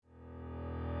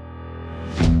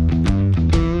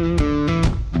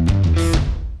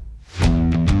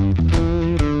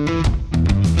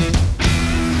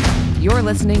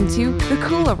listening to The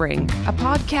Kula Ring, a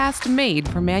podcast made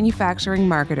for manufacturing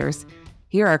marketers.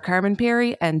 Here are Carmen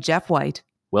Perry and Jeff White.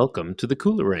 Welcome to The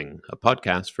Kula Ring, a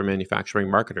podcast for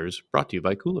manufacturing marketers brought to you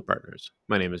by Kula Partners.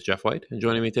 My name is Jeff White, and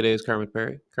joining me today is Carmen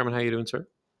Perry. Carmen, how are you doing, sir?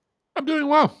 I'm doing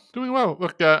well.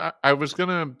 Look, I was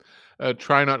going to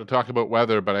try not to talk about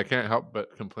weather, but I can't help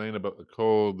but complain about the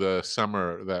cold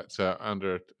summer that's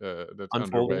Unfolding.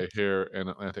 underway here in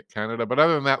Atlantic Canada. But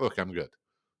other than that, look, I'm good.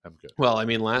 Well, I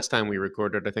mean, last time we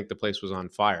recorded, I think the place was on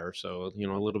fire, so, a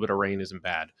little bit of rain isn't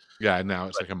bad. Yeah, now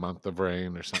it's like a month of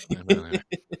rain or something.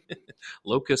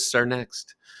 Locusts are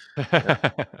next.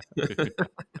 Yeah,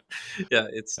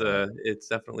 it's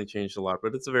definitely changed a lot,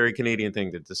 but it's a very Canadian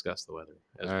thing to discuss the weather.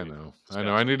 I know.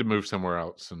 I need to move somewhere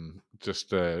else and just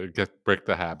break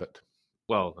the habit.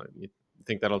 Well, you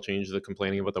think that'll change the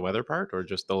complaining about the weather part, or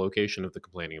just the location of the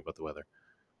complaining about the weather?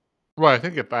 Well, I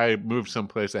think if I moved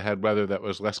someplace that had weather that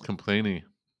was less complaining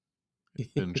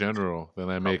in general, then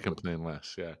I may complain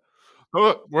less. Yeah. Well,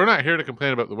 look, we're not here to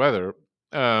complain about the weather.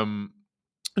 I'm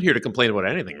here to complain about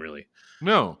anything, really.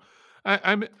 No,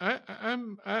 I'm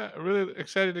really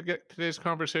excited to get today's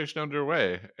conversation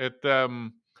underway. A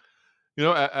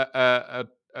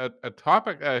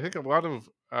topic I think a lot of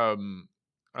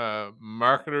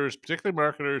marketers, particularly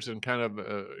marketers and kind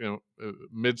of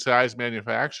mid-sized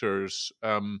manufacturers,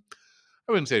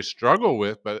 I wouldn't say struggle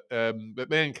with, but that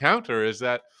they encounter is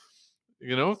that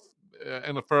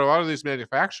and for a lot of these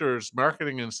manufacturers,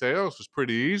 marketing and sales was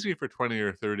pretty easy for 20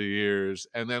 or 30 years.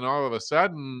 And then all of a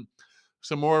sudden,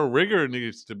 some more rigor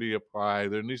needs to be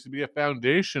applied. There needs to be a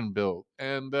foundation built.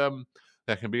 And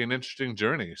that can be an interesting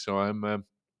journey. So I'm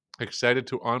excited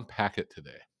to unpack it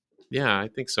today. Yeah, I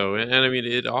think so. And I mean,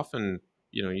 it often,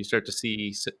 you start to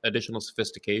see additional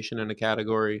sophistication in a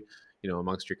category,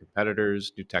 amongst your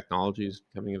competitors, new technologies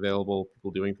becoming available, people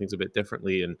doing things a bit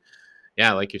differently. And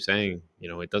yeah, like you're saying,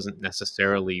 it doesn't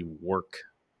necessarily work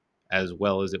as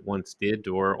well as it once did,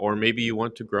 or maybe you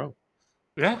want to grow.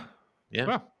 Yeah. Yeah.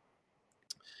 Well,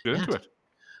 get into it.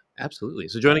 Absolutely.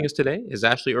 So joining us today is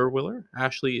Ashlei Urwiller.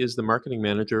 Ashlei is the marketing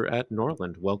manager at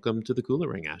Norland. Welcome to the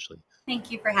Kula Ring, Ashlei.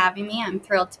 Thank you for having me. I'm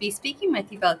thrilled to be speaking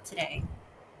with you both today.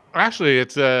 Actually,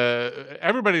 it's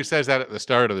everybody says that at the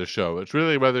start of the show. It's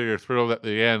really whether you're thrilled at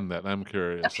the end that I'm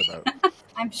curious about.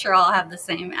 I'm sure I'll have the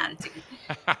same attitude.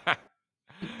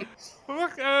 Well,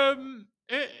 look,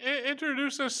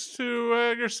 introduce us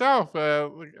to yourself.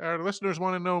 Our listeners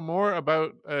want to know more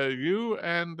about you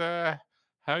and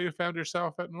how you found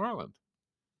yourself at Norland.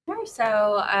 Sure.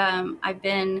 So I've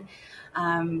been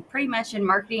pretty much in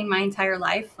marketing my entire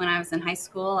life. When I was in high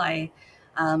school, I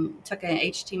took an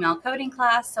HTML coding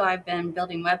class. So I've been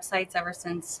building websites ever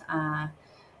since I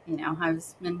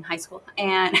was in high school,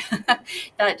 and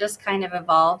that just kind of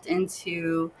evolved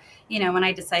into, when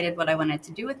I decided what I wanted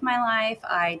to do with my life,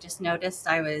 I just noticed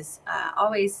I was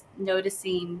always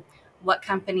noticing what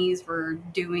companies were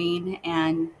doing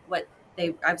and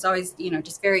I was always,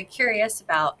 just very curious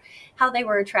about how they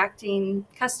were attracting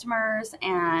customers.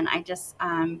 And I just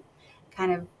kind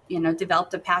of,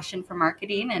 developed a passion for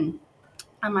marketing. And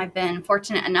I've been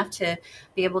fortunate enough to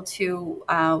be able to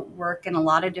work in a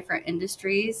lot of different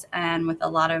industries and with a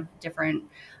lot of different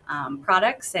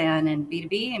products and in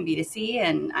B2B and B2C.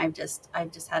 And I've just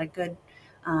had a good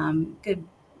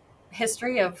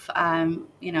history of,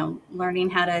 learning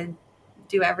how to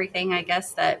do everything, I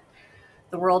guess, that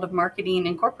the world of marketing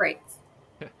incorporates.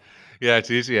 Yeah,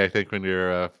 it's easy, I think, when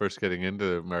you're first getting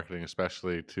into marketing,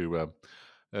 especially to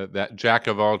that jack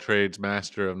of all trades,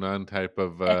 master of none type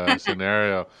of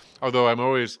scenario. Although I'm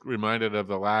always reminded of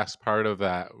the last part of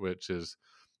that, which is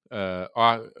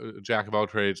jack of all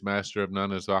trades, master of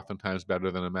none is oftentimes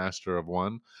better than a master of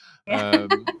one.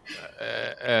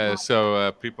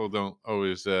 So people don't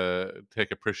always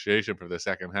take appreciation for the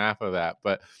second half of that.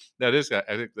 But that is, I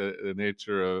think, the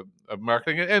nature of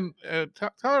marketing. And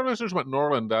tell our listeners what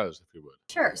Norland does, if you would.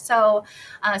 Sure. So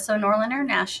Norland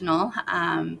International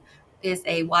is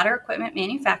a water equipment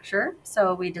manufacturer.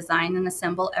 So we design and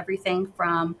assemble everything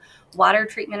from water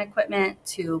treatment equipment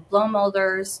to blow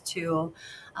molders to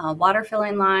water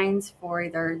filling lines for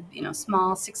either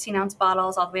small 16-ounce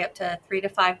bottles all the way up to 3 to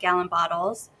 5 gallon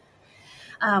bottles.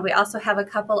 We also have a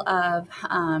couple of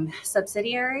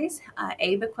subsidiaries.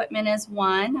 Abe Equipment is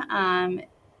one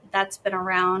that's been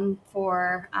around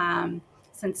for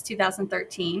since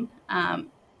 2013.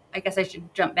 I guess I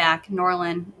should jump back.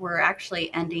 Norland, we're actually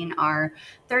ending our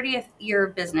 30th year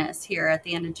of business here at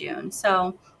the end of June.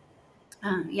 So,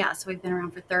 so we've been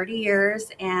around for 30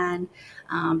 years. And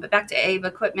but back to Abe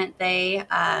Equipment, they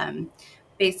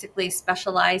basically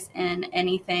specialize in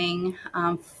anything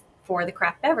for the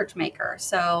craft beverage maker.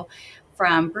 So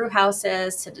from brew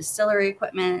houses to distillery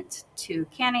equipment to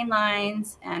canning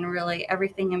lines and really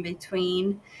everything in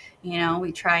between.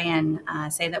 We try and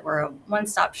say that we're a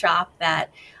one-stop shop,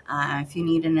 that if you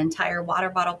need an entire water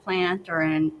bottle plant or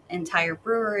an entire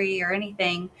brewery or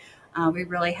anything, we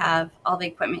really have all the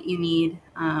equipment you need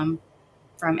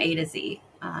from A to Z.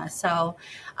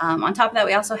 On top of that,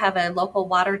 we also have a local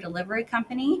water delivery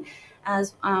company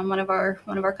as one of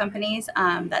our companies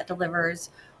that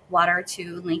delivers water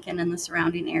to Lincoln and the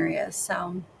surrounding areas.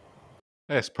 So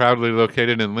Yes, proudly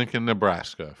located in Lincoln,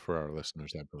 Nebraska, for our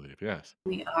listeners, I believe. Yes.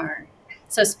 we are.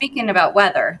 So speaking about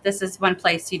weather, this is one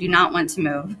place you do not want to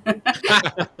move.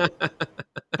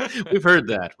 We've heard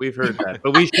that. We've heard that.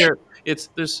 But we share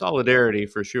there's solidarity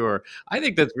for sure. I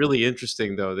think that's really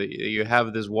interesting though, that you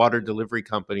have this water delivery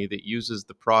company that uses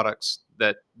the products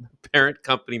that the parent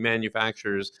company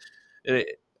manufactures. And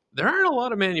there aren't a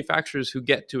lot of manufacturers who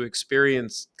get to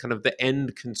experience kind of the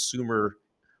end consumer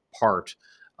part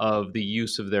of the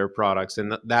use of their products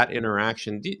and that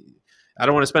interaction. I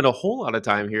don't want to spend a whole lot of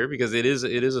time here because it is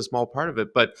a small part of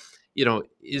it, but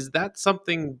is that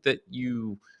something that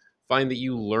you find that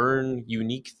you learn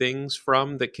unique things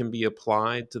from that can be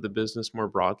applied to the business more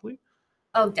broadly?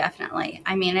 Oh, definitely.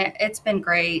 I mean, it's been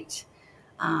great.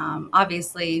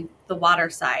 Obviously, the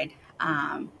water side.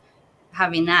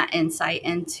 Having that insight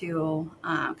into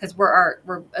because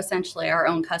we're essentially our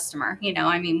own customer.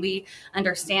 I mean, we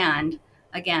understand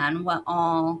again what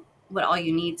all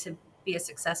you need to be a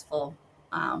successful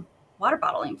water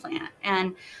bottling plant,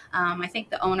 and I think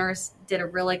the owners did a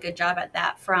really good job at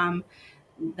that from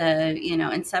the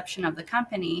inception of the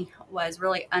company, was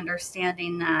really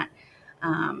understanding that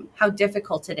how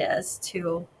difficult it is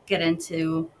to get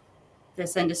into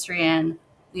this industry, and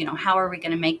how are we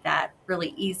going to make that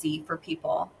really easy for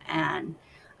people. And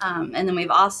then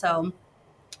we've also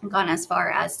gone as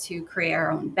far as to create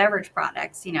our own beverage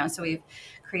products. So we've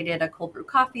created a cold brew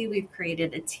coffee, we've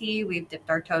created a tea, we've dipped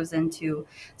our toes into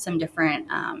some different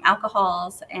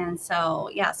alcohols. And so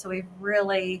so we've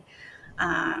really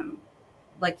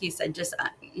like you said, just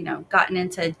gotten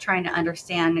into trying to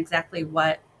understand exactly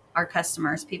what our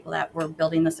customers, people that we're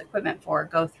building this equipment for,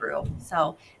 go through.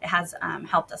 So it has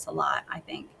helped us a lot, I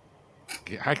think.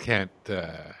 Yeah, I can't.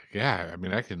 Yeah, I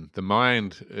mean, I can. The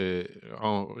mind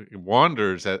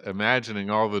wanders at imagining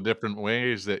all the different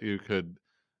ways that you could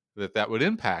that would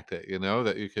impact it.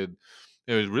 That you could.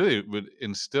 It really would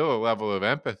instill a level of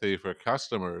empathy for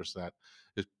customers that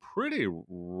is pretty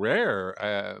rare.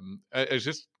 It's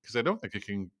just because I don't think it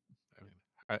can. I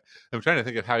mean, I'm trying to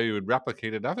think of how you would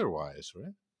replicate it otherwise,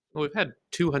 right? Well, we've had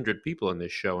 200 people on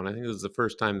this show, and I think this is the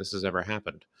first time this has ever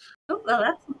happened. Oh,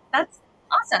 well, that's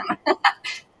awesome.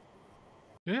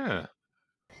 Yeah.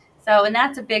 So, and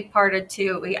that's a big part of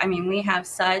too. I mean, we have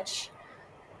such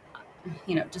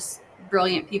just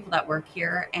brilliant people that work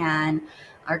here, and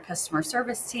our customer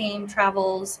service team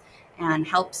travels and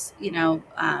helps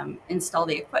install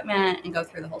the equipment and go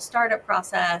through the whole startup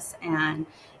process. And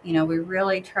we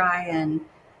really try and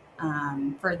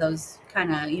for those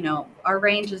kind of our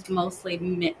range is mostly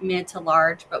mid to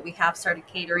large, but we have started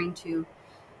catering to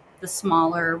the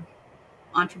smaller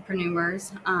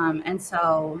entrepreneurs. And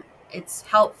so it's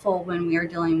helpful when we are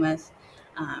dealing with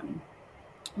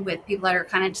people that are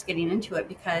kind of just getting into it,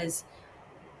 because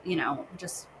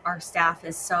just our staff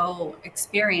is so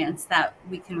experienced that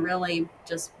we can really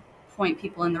just point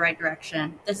people in the right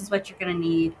direction. This is what you're going to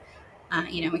need.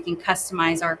 We can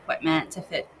customize our equipment to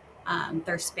fit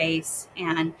their space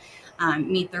and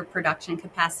meet their production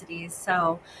capacities.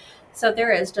 So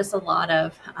there is just a lot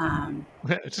of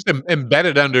It's just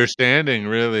embedded understanding,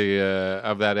 really,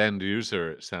 of that end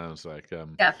user. It sounds like.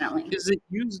 definitely. Is it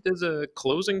used as a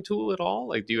closing tool at all?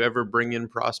 Like, do you ever bring in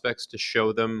prospects to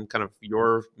show them kind of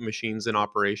your machines in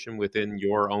operation within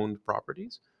your owned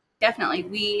properties? Definitely.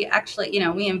 We actually,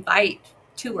 we invite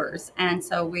tours. And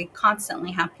so we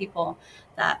constantly have people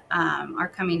that are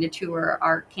coming to tour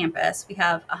our campus. We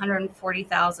have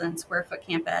 140,000 square foot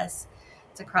campus.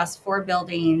 It's across 4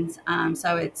 buildings. We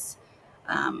have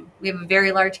a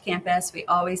very large campus. We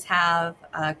always have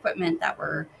equipment that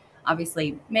we're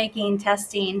obviously making,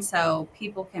 testing. So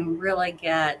people can really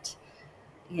get,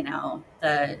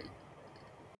 the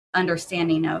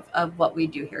understanding of what we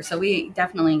do here. So we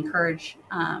definitely encourage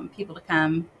people to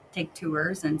come take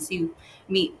tours and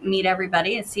meet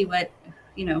everybody and see what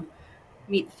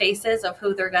meet the faces of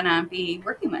who they're gonna be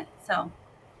working with. So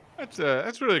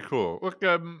That's really cool. Look,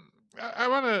 I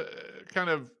want to kind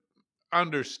of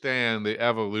understand the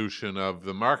evolution of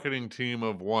the marketing team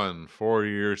of one 4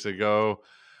 years ago,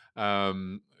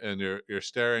 and you're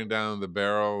staring down the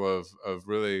barrel of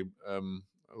really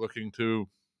looking to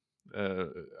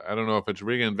I don't know if it's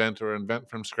reinvent or invent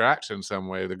from scratch in some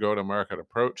way, the go-to-market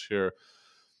approach here.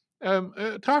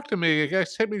 Talk to me, I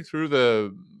guess, take me through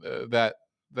the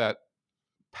that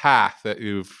path that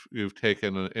you've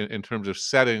taken in terms of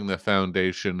setting the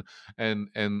foundation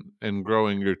and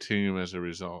growing your team as a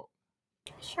result.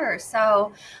 Sure.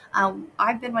 So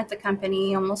I've been with the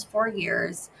company almost 4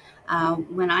 years.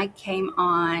 When I came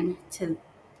on to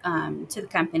the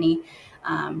company,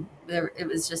 it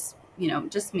was just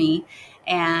just me,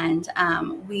 and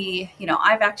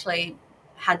I've actually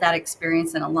had that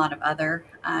experience in a lot of other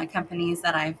companies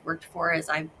that I've worked for, as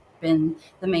I've been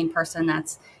the main person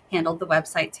that's handled the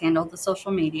websites, handled the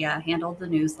social media, handled the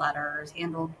newsletters,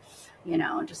 handled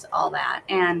just all that.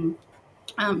 And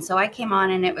so I came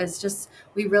on, and it was just,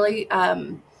 we really,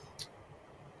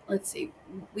 let's see,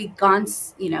 we'd gone,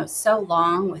 so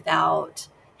long without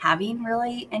having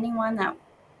really anyone that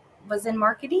was in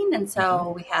marketing. And Hmm.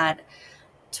 so we had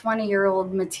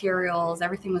 20-year-old materials.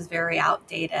 Everything was very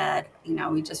outdated.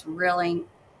 We just really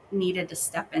needed to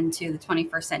step into the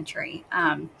 21st century.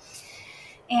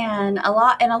 And a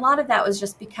lot of that was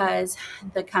just because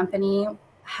the company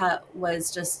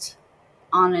was just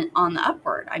on the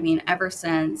upward. I mean, ever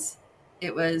since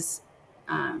it was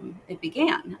it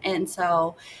began, and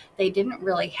so they didn't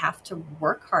really have to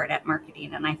work hard at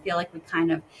marketing. And I feel like we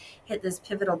kind of hit this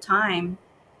pivotal time,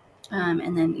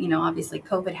 and then obviously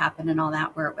COVID happened and all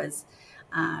that, where it was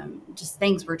just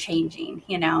things were changing,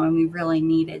 and we really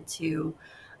needed to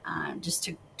just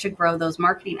to grow those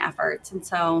marketing efforts. And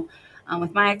so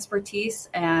with my expertise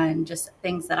and just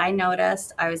things that I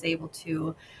noticed, I was able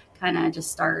to kind of just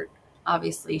start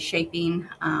obviously shaping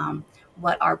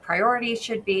what our priorities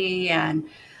should be, and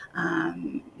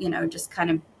just kind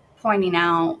of pointing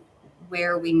out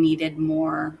where we needed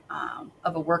more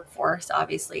of a workforce,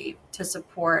 obviously, to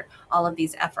support all of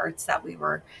these efforts that we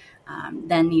were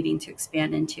then needing to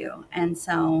expand into. And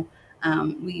so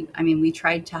we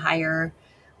tried to hire.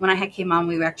 When I had came on,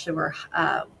 we actually were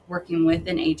working with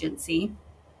an agency,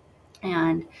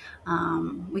 and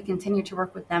we continued to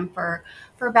work with them for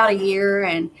about a year,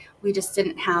 and we just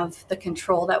didn't have the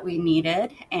control that we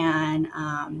needed. And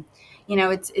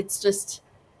it's just,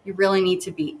 you really need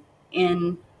to be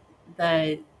in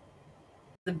the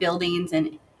the buildings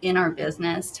and in our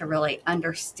business to really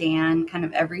understand kind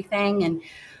of everything. And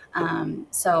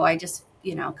so I just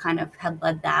kind of had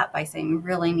led that by saying we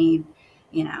really need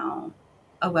you know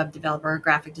a web developer, a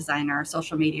graphic designer, a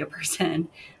social media person,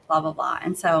 blah blah blah.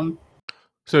 And so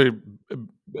So you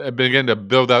begin to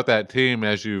build out that team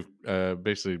as you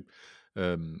basically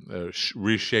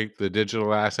reshaped the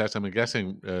digital assets. I'm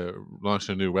guessing launched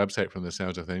a new website from the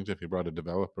sounds of things. If you brought a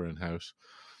developer in house,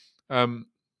 um,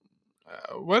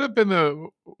 what have been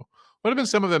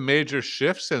some of the major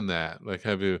shifts in that? Like,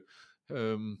 have you?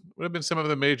 What have been some of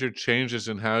the major changes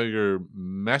in how you're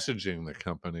messaging the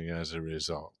company as a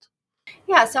result?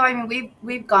 Yeah, so I mean,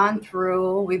 we've gone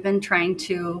through. We've been trying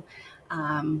to,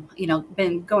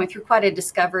 been going through quite a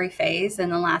discovery phase in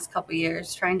the last couple of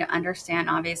years, trying to understand,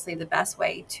 obviously, the best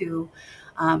way to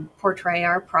portray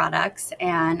our products.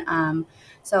 And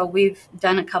so we've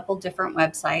done a couple different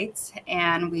websites,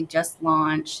 and we just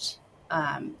launched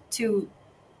two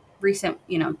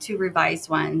revised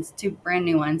ones, two brand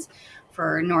new ones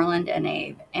for Norland and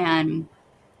Abe. And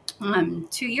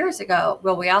 2 years ago,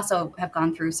 well, we also have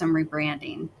gone through some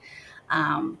rebranding.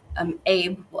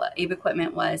 Abe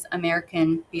Equipment was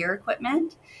American Beer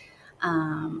Equipment.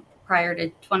 Prior to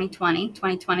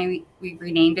 2020, we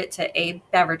renamed it to Abe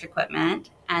Beverage Equipment.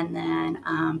 And then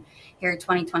here in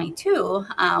 2022,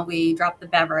 we dropped the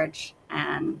beverage,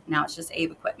 and now it's just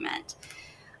Abe Equipment.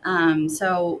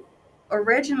 So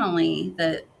originally,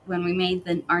 when we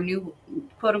made our new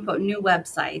quote unquote new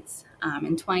websites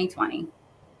in 2020,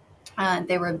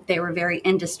 they were very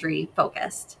industry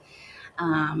focused,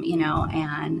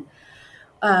 and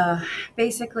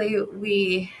basically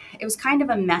it was kind of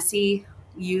a messy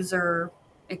user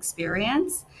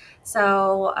experience.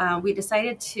 So we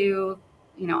decided to,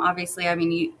 obviously, I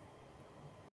mean,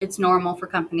 it's normal for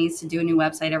companies to do a new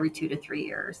website every 2 to 3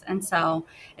 years. And so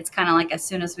it's kind of like, as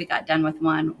soon as we got done with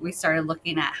one, we started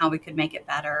looking at how we could make it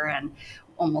better and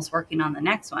almost working on the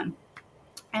next one.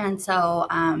 And so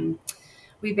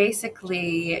we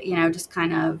basically, just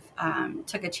kind of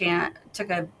took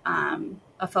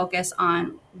a focus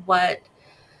on what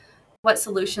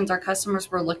solutions our customers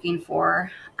were looking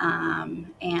for,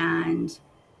 and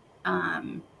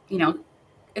you know,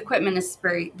 equipment is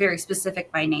very very specific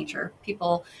by nature.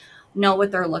 People know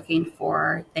what they're looking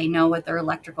for. They know what their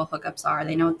electrical hookups are.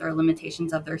 They know what their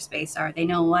limitations of their space are. They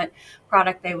know what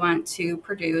product they want to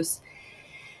produce.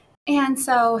 And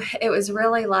so it was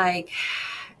really like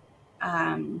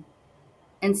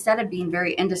instead of being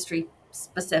very industry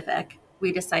specific,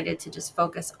 we decided to just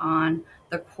focus on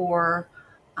the core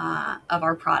of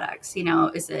our products.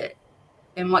 Is it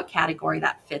in what category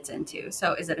that fits into?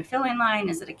 So, is it a filling line?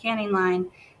 Is it a canning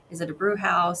line? Is it a brew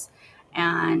house?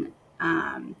 And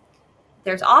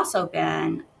there's also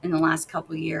been in the last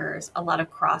couple of years a lot of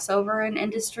crossover in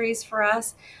industries for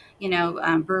us.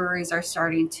 Breweries are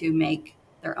starting to make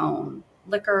their own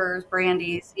liquors,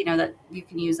 brandies, that you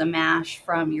can use a mash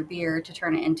from your beer to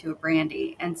turn it into a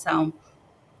brandy. And so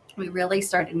we really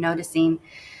started noticing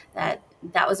that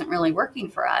that wasn't really working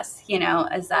for us,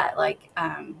 is that like,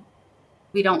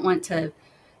 we don't want to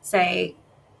say,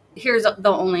 here's the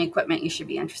only equipment you should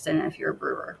be interested in if you're a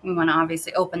brewer. We want to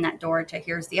obviously open that door to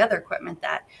here's the other equipment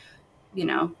that, you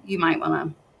might want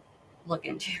to look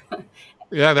into.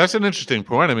 Yeah, that's an interesting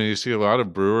point. I mean, you see a lot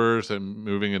of brewers and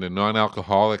moving into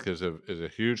non-alcoholic is a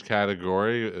huge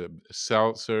category.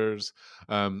 Seltzers,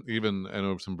 even I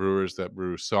know some brewers that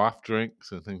brew soft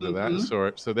drinks and things of that Mm-hmm.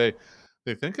 sort. So they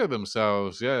think of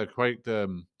themselves, yeah, quite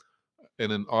in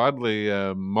an oddly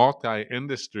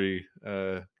multi-industry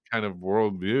kind of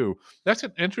worldview. That's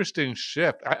an interesting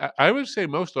shift. I would say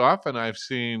most often I've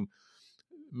seen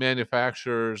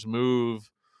manufacturers move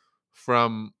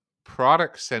from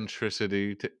product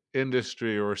centricity to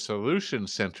industry or solution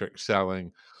centric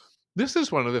selling. This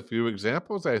is one of the few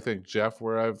examples, I think, Jeff,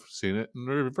 where I've seen it in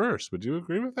reverse. Would you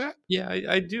agree with that? Yeah,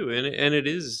 I do, and it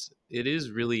is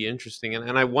really interesting,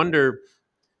 and I wonder,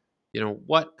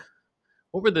 what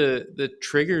were the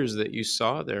triggers that you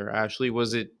saw there, Ashley?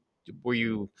 Were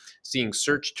you seeing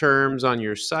search terms on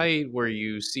your site? Were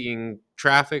you seeing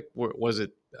traffic? Was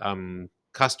it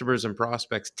customers and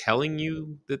prospects telling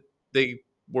you that they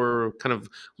were kind of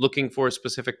looking for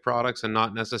specific products and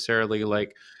not necessarily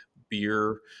like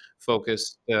beer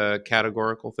focused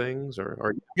categorical things?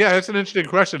 Or Yeah, that's an interesting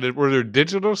question. Were there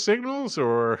digital signals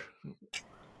or?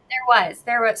 There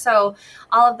was. So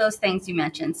all of those things you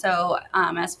mentioned. So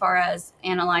as far as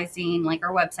analyzing like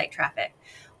our website traffic,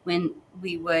 when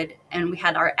we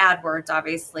had our AdWords,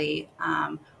 obviously,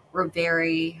 were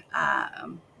very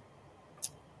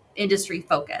industry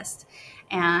focused.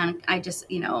 And I just,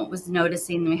 was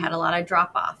noticing we had a lot of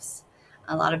drop offs,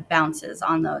 a lot of bounces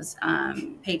on those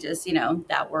pages,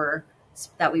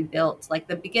 that we built. Like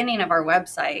the beginning of our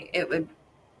website, it would,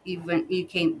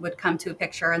 would come to a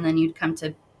picture and then you'd come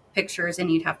to pictures and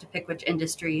you'd have to pick which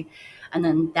industry. And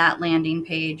then that landing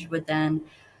page would then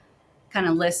kind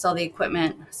of list all the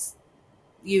equipment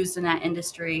used in that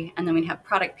industry, and then we'd have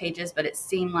product pages, but it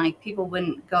seemed like people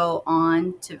wouldn't go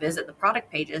on to visit the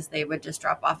product pages. They would just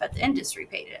drop off at the industry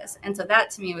pages. And so that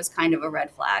to me was kind of a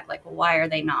red flag. Like, well, why are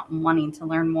they not wanting to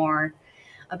learn more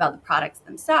about the products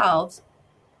themselves?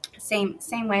 Same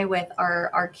way with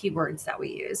our keywords that we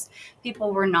use.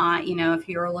 People were not, if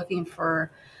you were looking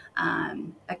for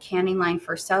a canning line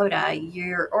for soda,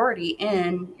 you already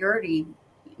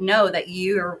know that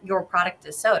your product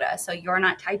is soda, so you're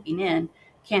not typing in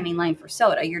canning line for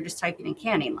soda. You're just typing in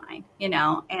canning line,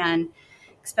 and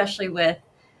especially with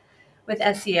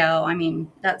SEO, I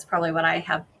mean, that's probably what I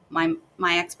have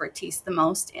my expertise the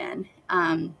most in.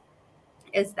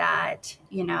 Is that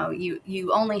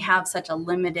you only have such a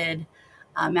limited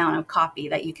amount of copy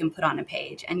that you can put on a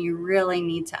page, and you really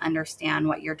need to understand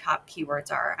what your top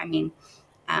keywords are. I mean,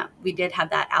 we did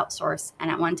have that outsource, and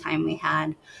at one time we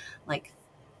had like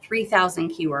 3,000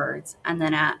 keywords, and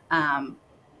then at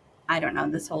I don't know,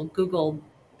 this whole Google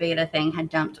beta thing had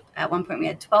dumped. At one point we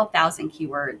had 12,000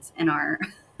 keywords in our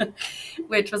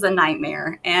which was a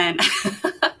nightmare. And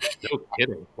no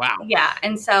kidding. Wow. yeah,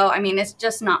 and so I mean, it's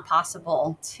just not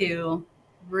possible to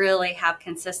really have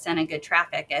consistent and good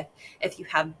traffic if you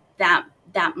have that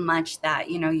much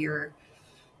that you're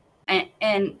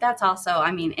and that's also,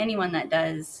 I mean, anyone that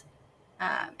does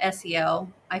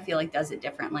SEO, I feel like does it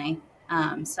differently.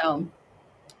 So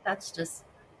that's just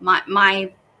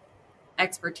my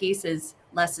expertise is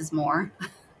less is more.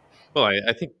 Well,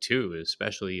 I think too,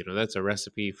 especially, that's a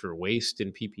recipe for waste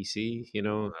in PPC,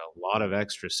 a lot of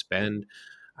extra spend.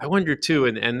 I wonder too,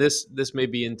 and this may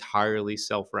be entirely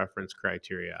self-reference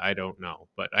criteria. I don't know,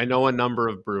 but I know a number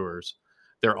of brewers.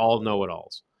 They're all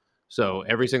know-it-alls. So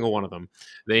every single one of them,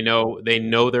 they know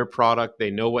their product,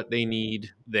 they know what they need,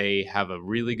 they have a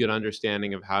really good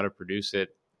understanding of how to produce it.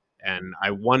 And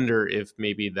I wonder if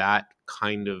maybe that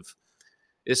kind of,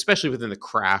 especially within the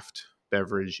craft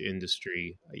beverage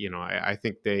industry, I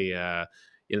think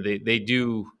they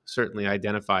do certainly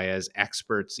identify as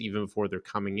experts even before they're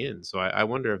coming in. So I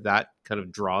wonder if that kind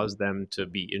of draws them to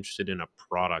be interested in a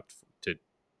product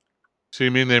So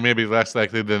you mean they may be less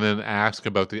likely to then ask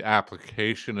about the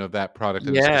application of that product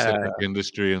in a Yeah, specific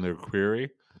industry in their query?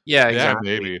 yeah, Yeah, exactly.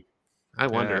 maybe. I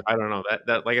Yeah. wonder. I don't know.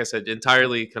 That like I said,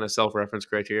 entirely kind of self-reference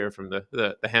criteria from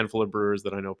the handful of brewers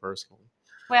that I know personally.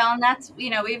 Well, and that's,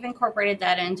 we've incorporated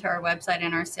that into our website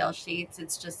and our sales sheets.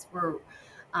 It's just, we're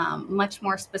much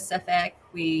more specific.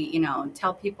 We,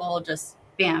 tell people just,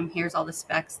 bam, here's all the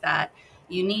specs that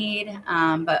you need.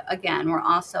 But again, we're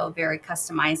also very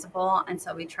customizable. And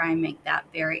so we try and make that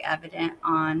very evident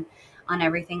on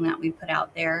everything that we put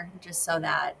out there, just so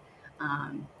that,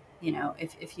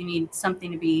 if you need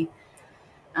something to be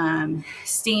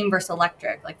steam versus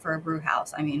electric, like for a brew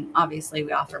house. I mean, obviously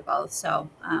we offer both. So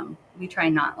we try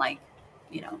not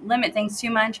limit things too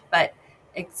much, but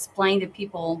explain to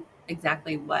people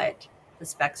exactly what the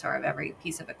specs are of every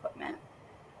piece of equipment.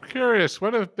 Curious,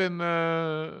 what have been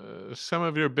some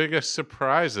of your biggest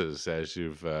surprises as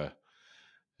you've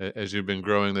been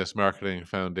growing this marketing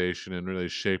foundation and really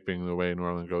shaping the way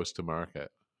Norland goes to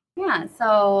market? Yeah.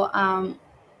 So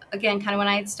again, kind of when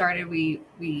I had started, we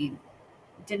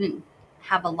didn't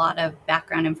have a lot of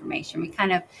background information. We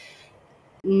kind of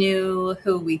knew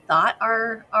who we thought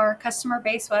our customer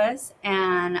base was,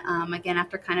 and again,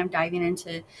 after kind of diving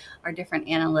into our different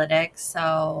analytics,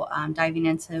 so diving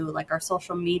into like our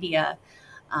social media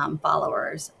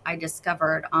followers, I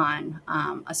discovered on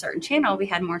a certain channel we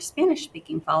had more Spanish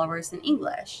speaking followers than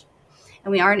English.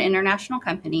 And we are an international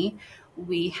company.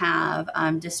 We have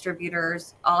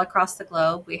distributors all across the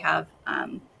globe. We have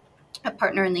a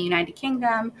partner in the United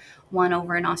Kingdom, one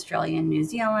over in Australia and New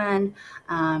Zealand,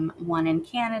 one in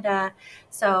Canada.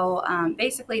 So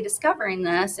basically, discovering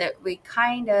this, we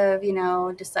kind of,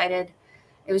 decided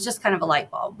it was just kind of a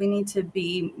light bulb. We need to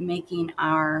be making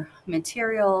our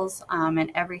materials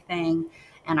and everything,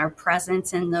 and our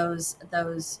presence in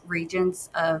those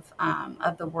regions of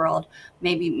the world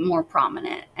maybe more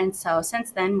prominent. And so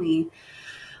since then, we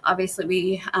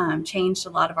changed a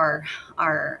lot of our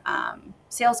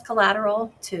sales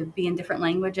collateral to be in different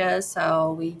languages.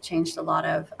 So we changed a lot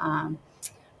of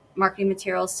marketing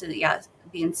materials to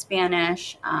be in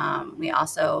Spanish. We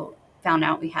also found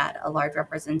out we had a large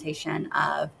representation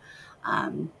of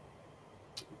um,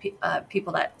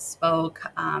 people that spoke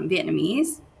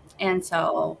Vietnamese, and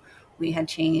so we had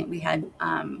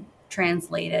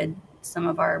translated some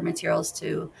of our materials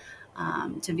to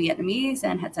Vietnamese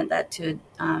and had sent that to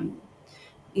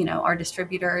our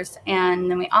distributors. And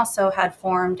then we also had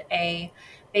formed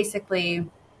basically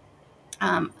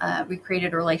we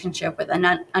created a relationship with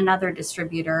another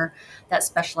distributor that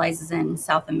specializes in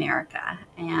South America.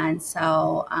 And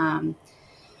so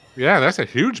Yeah, that's a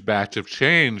huge batch of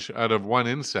change out of one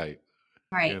insight,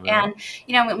 right. you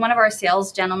know? And one of our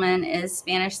sales gentlemen is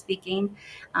Spanish speaking,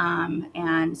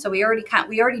 and so we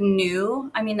already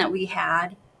knew, I mean, that we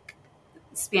had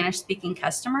Spanish speaking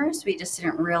customers. We just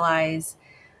didn't realize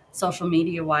social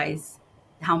media wise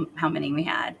how many we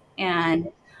had.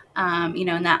 And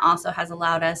and that also has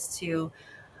allowed us to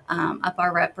up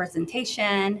our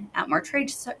representation at more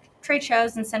trade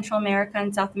shows in Central America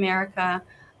and South America.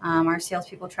 Our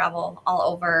salespeople travel all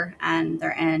over, and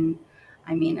they're in,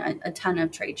 I mean, a ton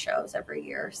of trade shows every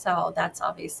year. So that's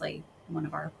obviously one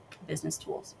of our business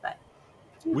tools. But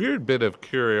yeah. Weird bit of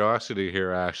curiosity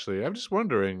here, Ashley. I'm just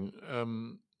wondering,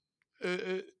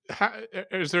 how,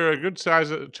 is there a good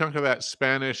size chunk of that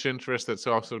Spanish interest that's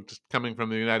also just coming from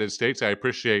the United States? I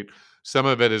appreciate some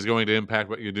of it is going to impact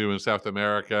what you do in South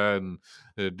America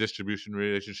and distribution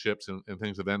relationships and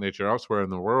things of that nature elsewhere in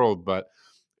the world. But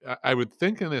I would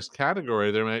think in this category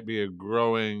there might be a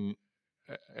growing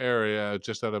area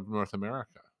just out of North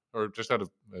America or just out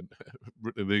of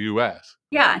the U.S.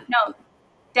 Yeah, no,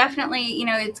 definitely.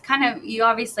 It's kind of, you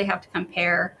obviously have to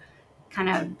compare kind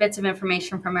of bits of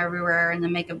information from everywhere and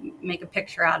then make a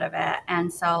picture out of it.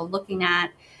 And so looking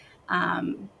at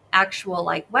actual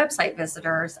like website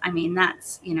visitors, I mean,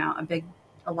 that's,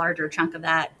 a larger chunk of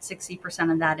that.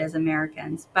 60% of that is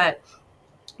Americans, but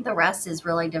the rest is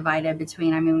really divided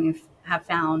between, I mean, have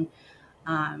found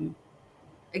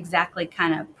exactly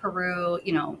kind of Peru,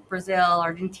 Brazil,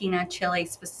 Argentina, Chile,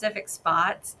 specific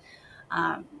spots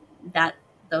um, that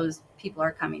those people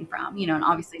are coming from, and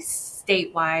obviously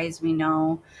state-wise, we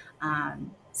know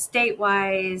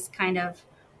state-wise kind of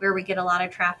where we get a lot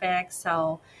of traffic.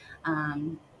 So,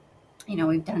 um,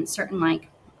 we've done certain like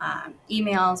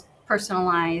emails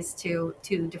personalized to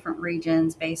different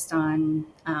regions based on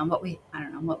I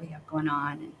don't know what we have going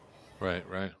on. And Right,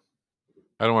 right.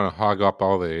 I don't want to hog up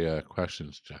all the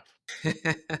questions, Jeff.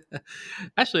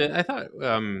 Actually, I thought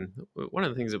one of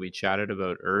the things that we chatted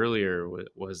about earlier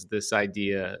was this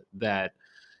idea that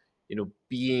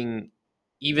being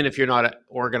even if you're not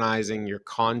organizing your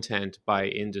content by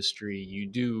industry, you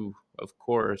do, of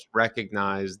course,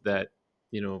 recognize that,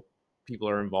 people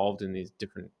are involved in these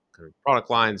different kind of product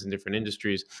lines and different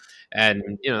industries. And,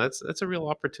 that's a real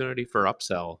opportunity for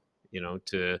upsell,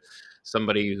 to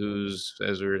somebody who's,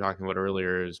 as we were talking about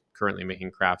earlier, is currently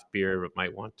making craft beer, but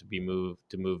might want to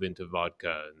move into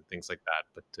vodka and things like that.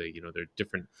 But, there are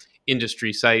different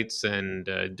industry sites and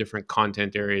different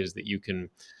content areas that you can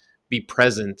be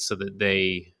present so that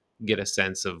they get a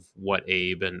sense of what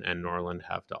Abe and Norland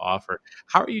have to offer.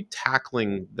 How are you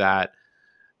tackling that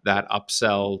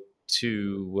upsell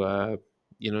to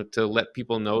to let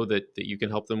people know that you can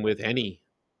help them with any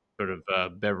sort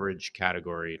of beverage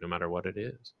category, no matter what it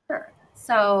is? Sure.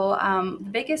 So the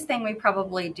biggest thing we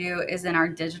probably do is in our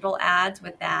digital ads.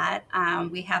 With that,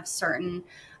 we have certain,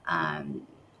 um,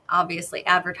 obviously,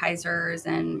 advertisers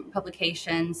and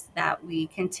publications that we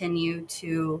continue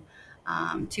to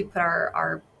put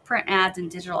our print ads and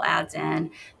digital ads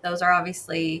in. Those are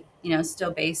obviously,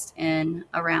 still based in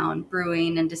around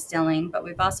brewing and distilling, but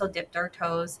we've also dipped our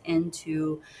toes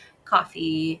into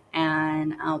coffee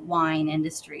and wine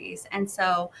industries. And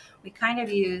so we kind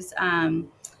of use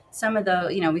some of the,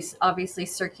 we obviously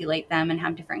circulate them and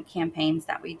have different campaigns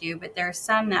that we do, but there's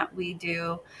some that we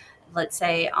do, let's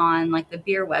say on like the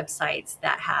beer websites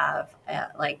that have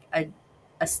like a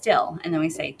still, and then we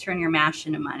say turn your mash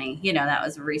into money. That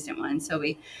was a recent one. So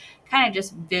we kind of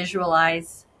just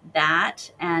visualize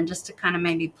that, and just to kind of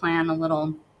maybe plan a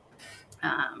little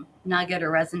nugget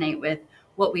or resonate with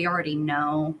what we already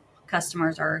know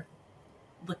customers are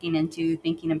looking into,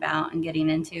 thinking about, and getting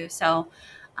into. So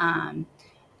um,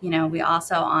 we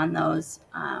also on those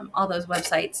all those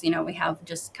websites, we have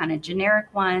just kind of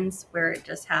generic ones where it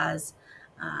just has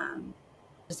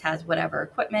whatever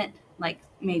equipment, like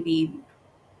maybe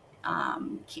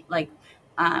like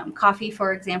coffee,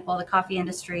 for example. The coffee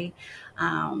industry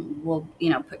will,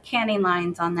 put canning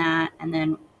lines on that, and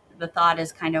then the thought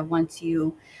is kind of once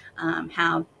you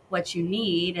have what you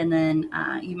need, and then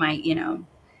you might,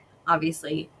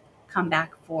 obviously come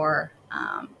back for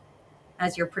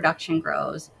as your production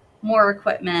grows, more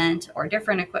equipment or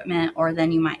different equipment, or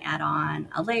then you might add on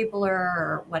a labeler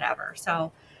or whatever.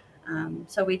 So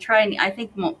we try, and I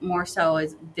think more so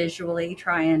is visually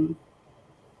try and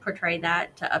portray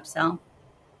that to upsell.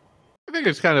 I think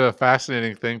it's kind of a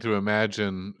fascinating thing to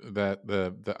imagine that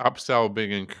the upsell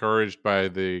being encouraged by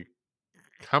the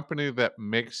company that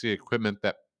makes the equipment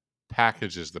that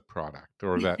packages the product,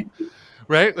 or that,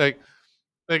 right? Like,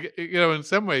 in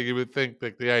some way, you would think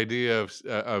that the idea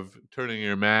of turning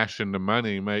your mash into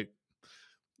money might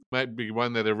be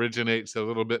one that originates a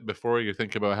little bit before you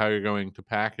think about how you're going to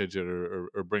package it, or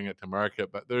bring it to market.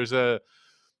 But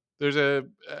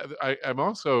I'm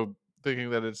also thinking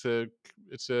that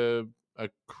it's a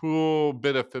cool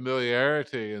bit of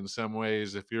familiarity in some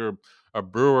ways. If you're a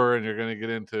brewer and you're going to get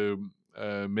into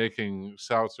making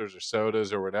seltzers or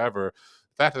sodas or whatever,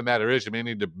 the fact of the matter is you may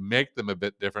need to make them a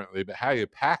bit differently, but how you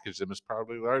package them is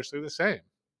probably largely the same.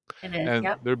 It is. And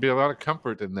Yep. there'd be a lot of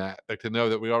comfort in that, like to know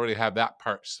that we already have that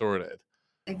part sorted.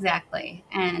 Exactly.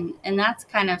 And that's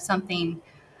kind of something,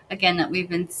 again, that we've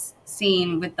been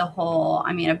seeing with the whole,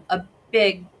 I mean, a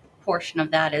big portion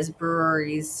of that is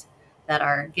breweries that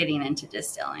are getting into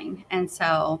distilling. And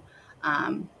so,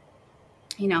 um,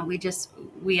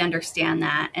 we understand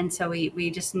that. And so we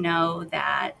just know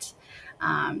that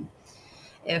um,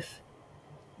 if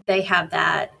they have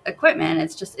that equipment,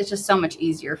 it's just so much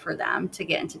easier for them to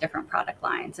get into different product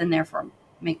lines and therefore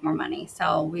make more money.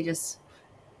 So we just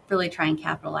really try and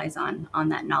capitalize on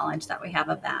that knowledge that we have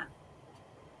of that.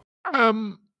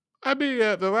 Um, I'd be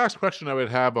the last question I would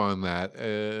have on that.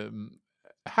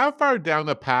 How far down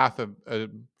the path of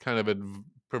kind of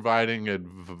providing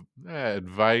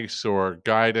advice or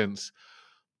guidance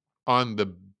on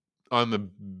the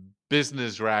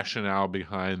business rationale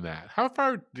behind that? How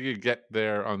far do you get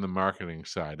there on the marketing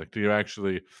side? Like, do you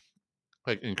actually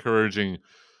like encouraging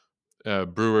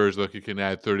brewers? Look, you can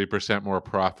add 30% more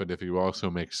profit if you also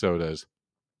make sodas.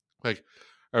 Like,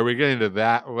 are we getting to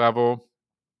that level?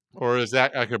 Or is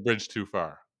that like a bridge too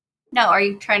far? No, are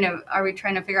we trying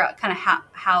to figure out kind of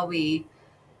how we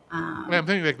Yeah, I'm um,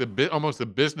 thinking like almost the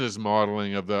business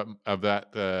modeling of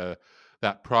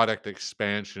that product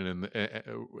expansion, and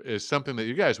is something that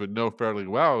you guys would know fairly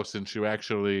well, since you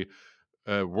actually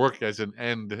work as an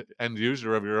end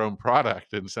user of your own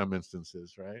product in some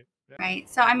instances, right? Yeah. right.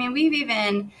 So I mean, we've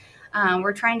even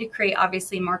we're trying to create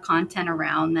obviously more content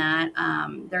around that.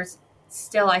 There's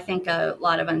still, I think, a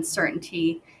lot of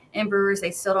uncertainty in brewers.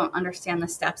 They still don't understand the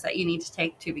steps that you need to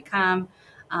take to become,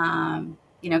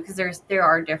 because there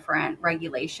are different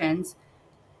regulations.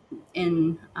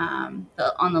 in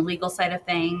on the legal side of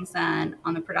things and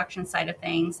on the production side of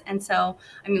things. And so,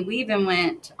 I mean, we even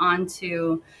went on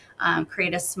to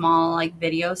create a small like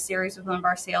video series with one of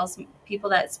our sales people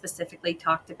that specifically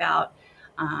talked about,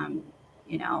 um,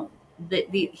 you know,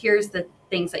 here's the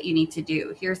things that you need to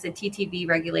do. Here's the TTB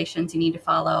regulations you need to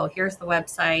follow. Here's the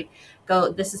website.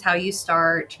 Go. This is how you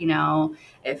start. You know,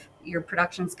 if your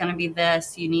production's going to be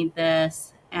this, you need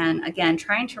this. And again,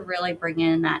 trying to really bring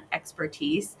in that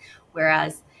expertise.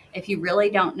 Whereas if you really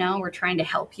don't know, we're trying to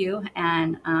help you.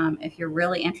 And if you're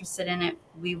really interested in it,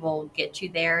 we will get you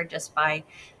there just by,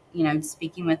 you know,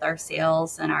 speaking with our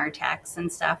sales and our techs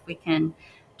and stuff. We can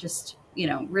just, you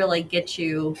know, really get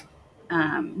you.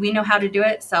 We know how to do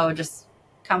it. So just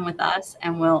come with us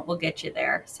and we'll get you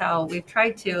there. So we've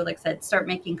tried to, like I said, start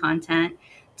making content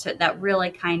that really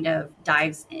kind of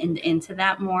dives into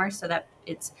that more so that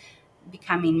it's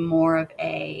becoming more of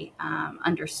a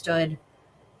understood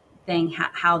thing,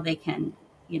 how they can,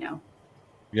 you know.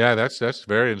 Yeah, that's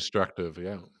very instructive.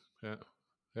 Yeah, yeah,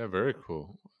 yeah. Very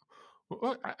cool.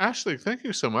 Well, Ashley, thank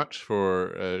you so much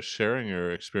for sharing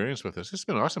your experience with us. It's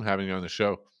been awesome having you on the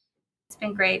show. It's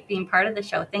been great being part of the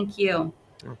show. Thank you.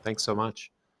 Oh, thanks so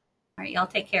much. All right, y'all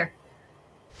take care.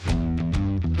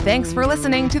 Thanks for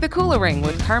listening to The Kula Ring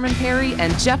with Carmen Perry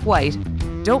and Jeff White.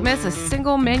 Don't miss a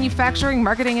single manufacturing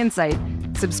marketing insight.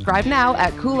 Subscribe now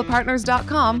at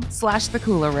kulapartners.com/The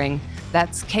Kula Ring.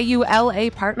 That's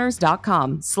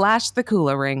KULApartners.com/The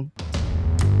Kula Ring.